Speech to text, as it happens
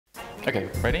Okay,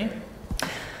 ready?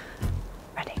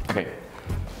 Ready. Okay.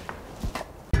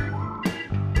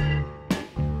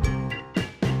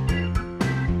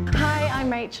 Hi,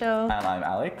 I'm Rachel. And I'm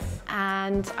Alex.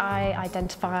 And I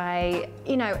identify,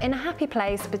 you know, in a happy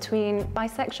place between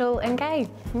bisexual and gay.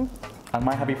 And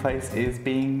my happy place is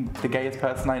being the gayest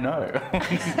person I know.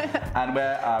 And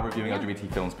we're reviewing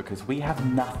LGBT films because we have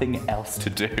nothing else to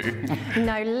do.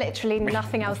 No, literally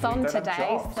nothing else on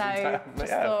today, so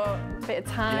just yeah. thought a bit of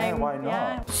time. Yeah, why not?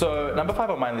 Yeah. So number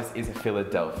 5 on my list is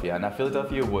Philedelphia. Now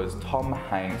Philedelphia was Tom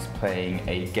Hanks playing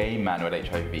a gay man who had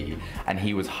HIV, and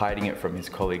he was hiding it from his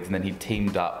colleagues, and then he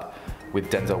teamed up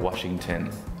with Denzel Washington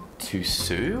to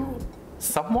sue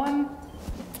someone?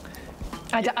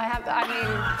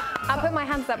 I'll put my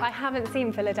hands up. I haven't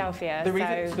seen Philadelphia. The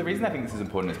reason I think this is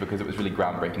important is because it was really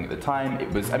groundbreaking at the time. It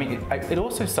was, I mean, it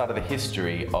also started the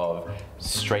history of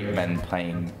straight men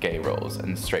playing gay roles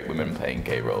and straight women playing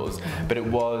gay roles. But it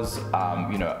was,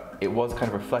 you know, it was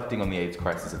kind of reflecting on the AIDS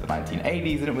crisis of the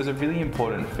 1980s, and it was a really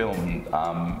important film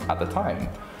at the time.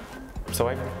 So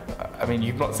I mean,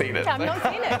 you've not seen it. I've not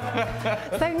seen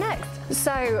it. So next,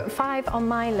 so 5 on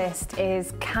my list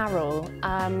is Carol.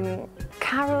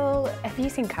 Carol, have you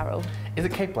seen Carol? Is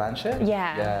it Cate Blanchett?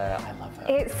 Yeah. Yeah, I love her.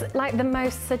 It's like the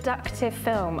most seductive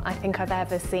film I think I've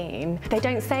ever seen. They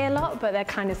don't say a lot, but they're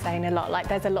kind of saying a lot. Like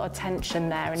there's a lot of tension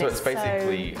there. And so it's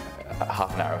basically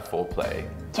half an hour of foreplay.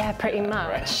 Yeah, pretty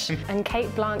much. Right. And Cate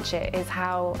Blanchett is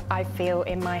how I feel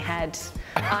in my head.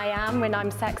 I am when I'm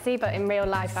sexy, but in real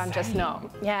life I'm just not.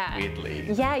 Yeah.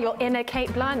 Weirdly. Yeah, you're in a Cate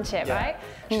Blanchett, yeah. right?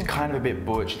 She's kind of a bit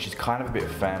butch, she's kind of a bit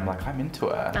femme, like I'm into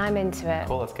her. I'm into it.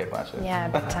 Cool, that's Cate Blanchett. Yeah,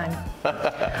 big time.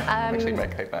 I've actually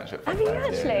met Cate Blanchett. Have you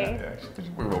actually? Yeah.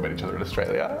 We've all met each other in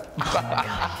Australia. Oh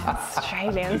God,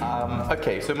 Australians.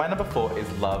 Okay, so my number 4 is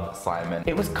Love, Simon.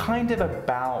 It was kind of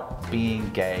about being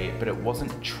gay, but it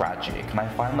wasn't tragic. And I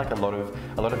find like a lot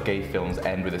of gay films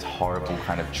end with this horrible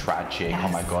kind of tragic, yes. Oh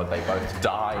my God, they both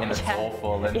die and it's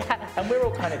awful. And we're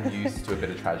all kind of used to a bit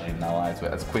of tragedy in our lives.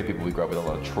 As queer people, we grow up with a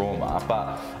lot of trauma.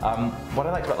 But what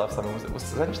I liked about Love, Simon was it was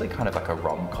essentially kind of like a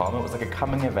rom-com. It was like a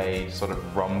coming-of-age sort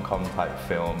of rom-com type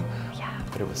film. Yeah.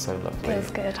 But it was so lovely. It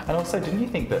was good. And also, didn't you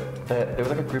think that there was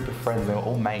like a group of friends, they were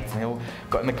all mates, and they all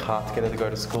got in the car together to go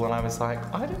to school, and I was like,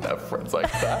 I didn't have friends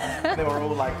like that. And they were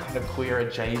all like kind of queer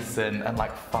adjacent and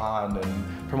like fun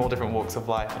and from all different walks of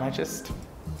life, and I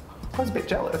was a bit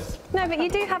jealous. No, but you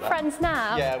do have friends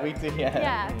now. Yeah, we do, yeah.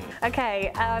 Yeah.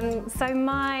 Okay, so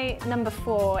my number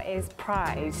 4 is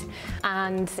Pride,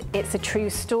 and it's a true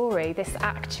story. This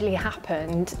actually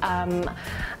happened, and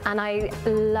I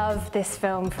love this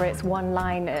film for its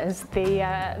one-liners.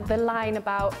 The line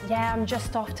about, yeah, I'm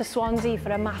just off to Swansea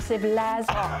for a massive les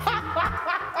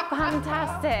off.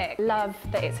 Fantastic. Love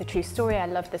that it's a true story. I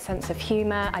love the sense of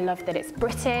humour. I love that it's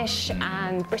British,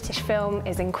 and British film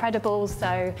is incredible,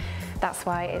 so that's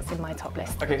why it's in my top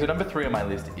list. Okay, so number 3 on my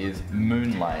list is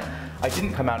Moonlight. I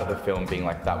didn't come out of the film being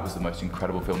like, that was the most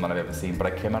incredible film that I've ever seen, but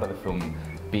I came out of the film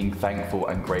being thankful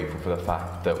and grateful for the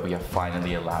fact that we are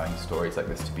finally allowing stories like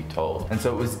this to be told. And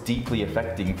so it was deeply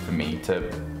affecting for me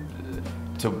to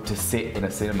sit in a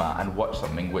cinema and watch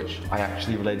something which I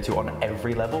actually related to on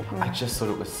every level. I just thought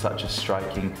it was such a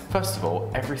striking, first of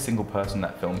all, every single person in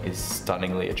that film is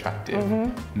stunningly attractive.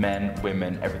 Men,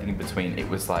 women, everything in between. It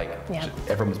was like,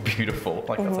 everyone was beautiful.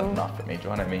 Like that's enough for me, do you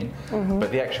know what I mean?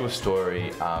 But the actual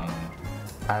story,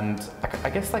 and I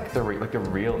guess like the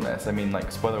realness, I mean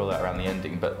like spoiler alert around the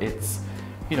ending, but it's,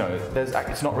 you know,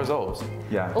 it's not resolved.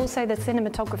 Yeah. Also the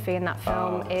cinematography in that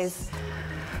film is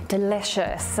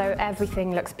delicious, so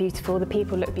everything looks beautiful, the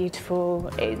people look beautiful,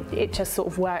 it just sort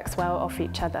of works well off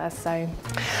each other. So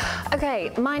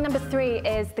okay, my number 3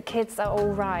 is The Kids Are All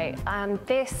Right, and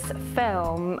this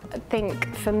film, I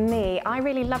think for me, I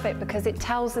really love it because it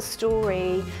tells a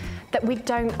story that we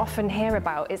don't often hear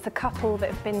about. It's a couple that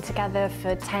have been together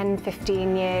for 10,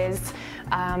 15 years.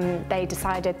 They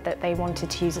decided that they wanted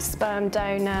to use a sperm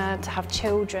donor to have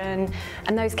children,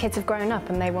 and those kids have grown up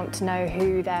and they want to know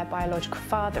who their biological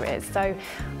father is. So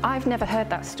I've never heard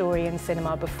that story in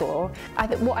cinema before.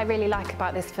 What I really like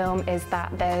about this film is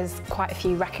that there's quite a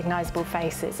few recognisable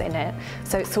faces in it,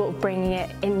 so it's sort of bringing it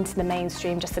into the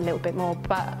mainstream just a little bit more.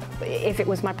 But if it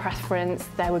was my preference,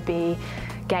 there would be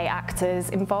gay actors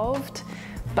involved,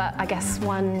 but I guess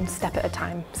one step at a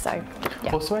time, so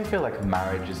yeah. Also, I feel like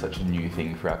marriage is such a new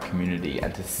thing for our community,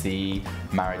 and to see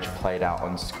marriage played out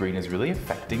on screen is really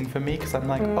affecting for me, because I'm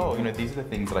like, oh, you know, these are the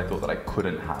things that I thought that I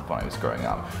couldn't have when I was growing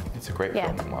up. It's a great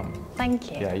film, Mum.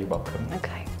 Thank you. Yeah, you're welcome.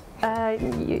 Okay.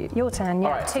 Your turn, yeah.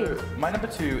 All right, two. so my number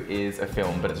 2 is a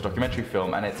film, but it's a documentary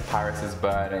film, and it's Paris is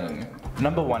Burning.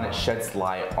 Number 1, it sheds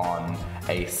light on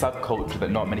a subculture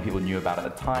that not many people knew about at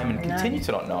the time and continue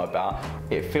to not know about.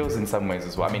 It feels in some ways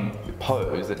as well. I mean,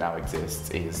 Pose that now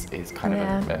exists is kind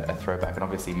of a throwback, and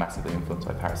obviously massively influenced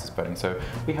by Paris is Burning. So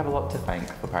we have a lot to thank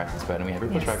for Paris is Burning. We have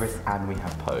RuPaul's Drag Race and we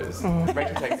have Pose.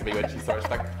 Rachel texted me when she saw it,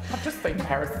 she's like, I've just seen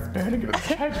Paris is Burning and it's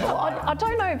changed my life. I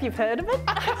don't know if you've heard of it,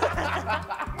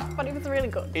 but it was really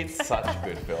good. It's such a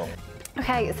good film.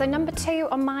 Okay, so number 2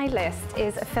 on my list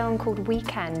is a film called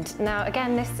Weekend. Now,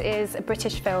 again, this is a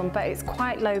British film, but it's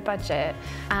quite low budget,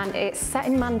 and it's set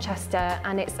in Manchester,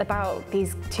 and it's about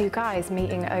these 2 guys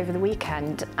meeting over the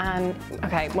weekend. And,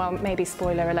 okay, well, maybe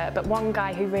spoiler alert, but one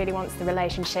guy who really wants the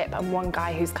relationship and one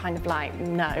guy who's kind of like,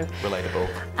 no. Relatable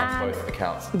on both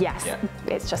accounts. Yes, yeah.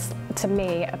 It's just, to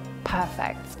me, a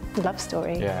perfect love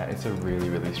story. Yeah, it's a really,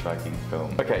 really striking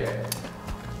film. Okay.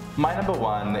 My number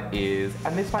 1 is,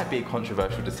 and this might be a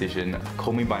controversial decision,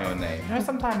 Call Me By Your Name. You know,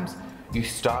 sometimes you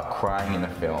start crying in a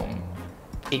film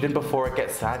even before it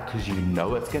gets sad because you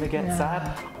know it's gonna get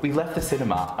sad. We left the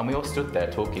cinema and we all stood there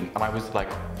talking, and I was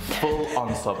like full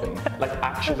on sobbing, like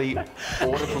actually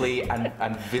audibly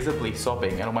and visibly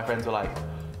sobbing, and all my friends were like,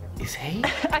 is he?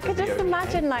 I could just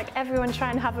imagine like everyone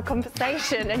trying to have a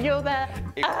conversation and you're there.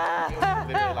 It was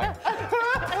literally like,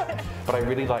 but I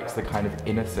really liked the kind of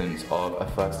innocence of a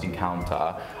first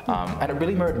encounter, and it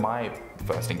really mirrored my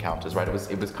first encounters, right?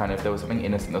 It was kind of, there was something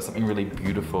innocent, there was something really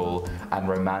beautiful and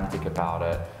romantic about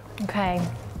it. Okay,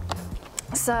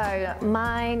 so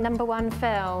my number 1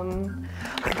 film.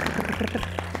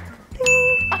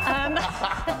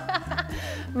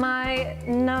 My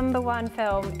number 1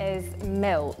 film is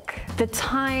Milk. The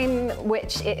time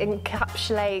which it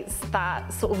encapsulates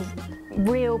that sort of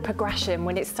real progression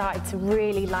when it started to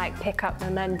really like pick up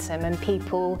momentum and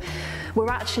people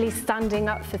were actually standing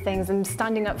up for things and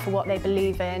standing up for what they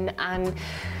believe in, and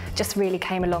just really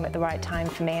came along at the right time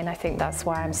for me, and I think that's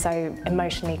why I'm so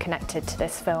emotionally connected to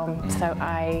this film. So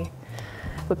I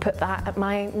would put that at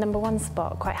my number 1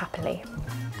 spot quite happily.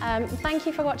 Thank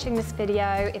you for watching this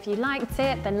video. If you liked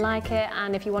it, then like it,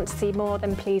 and if you want to see more,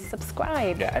 then please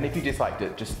subscribe. Yeah, and if you disliked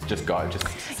it, just go, just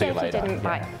see you later. If you didn't,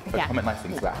 But comment nice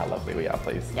things about how lovely we are,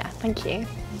 please. Yeah, thank you.